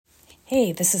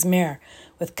Hey, this is Mare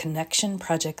with Connection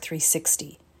Project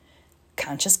 360,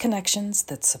 conscious connections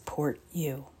that support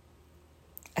you.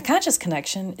 A conscious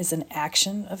connection is an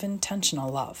action of intentional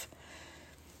love.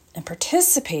 And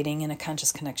participating in a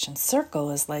conscious connection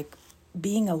circle is like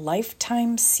being a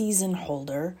lifetime season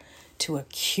holder to a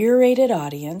curated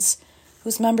audience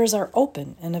whose members are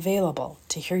open and available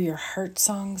to hear your heart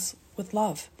songs with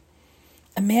love.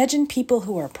 Imagine people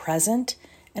who are present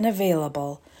and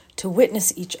available to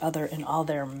witness each other in all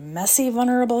their messy,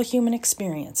 vulnerable human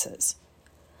experiences,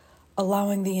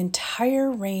 allowing the entire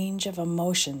range of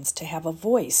emotions to have a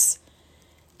voice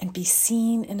and be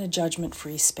seen in a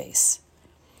judgment-free space.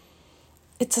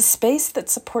 It's a space that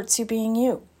supports you being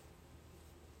you.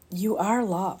 You are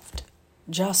loved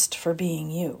just for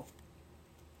being you.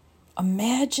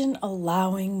 Imagine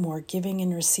allowing more giving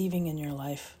and receiving in your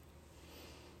life.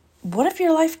 What if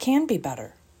your life can be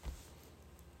better?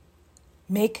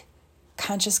 Make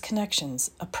conscious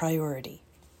connections a priority.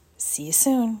 See you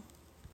soon.